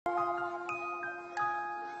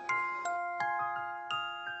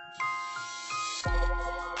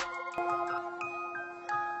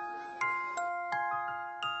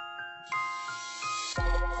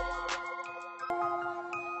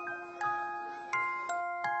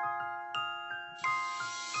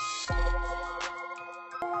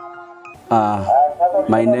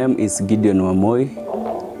My name is Gideon Wamoi,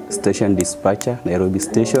 Station Dispatcher, Nairobi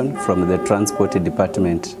Station, from the Transport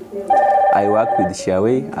Department. I work with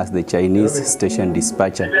Xiowei as the Chinese Station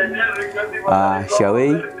Dispatcher.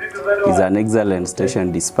 Xiowei is an excellent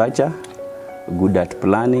station dispatcher, good at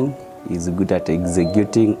planning, is good at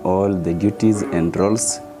executing all the duties and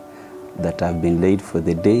roles that have been laid for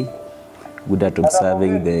the day, good at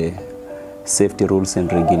observing the safety rules and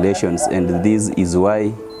regulations, and this is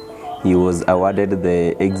why he was awarded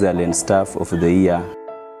the Excellent Staff of the Year.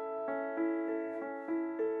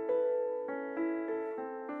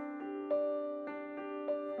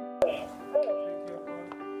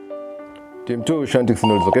 Team 2, Shantik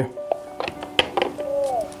Signals, okay?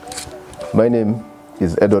 My name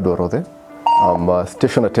is Edward Orothe. I'm a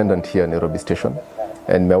station attendant here in Nairobi Station,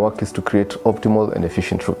 and my work is to create optimal and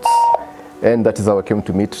efficient routes. And that is how I came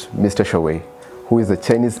to meet Mr. Xiowei, who is a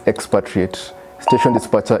Chinese expatriate station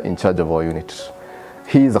dispatcher in charge of our unit.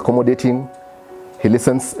 He is accommodating, he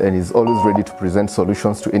listens, and is always ready to present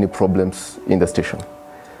solutions to any problems in the station.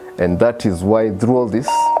 And that is why, through all this,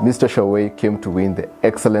 Mr. Xiowei came to win the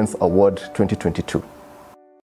Excellence Award 2022.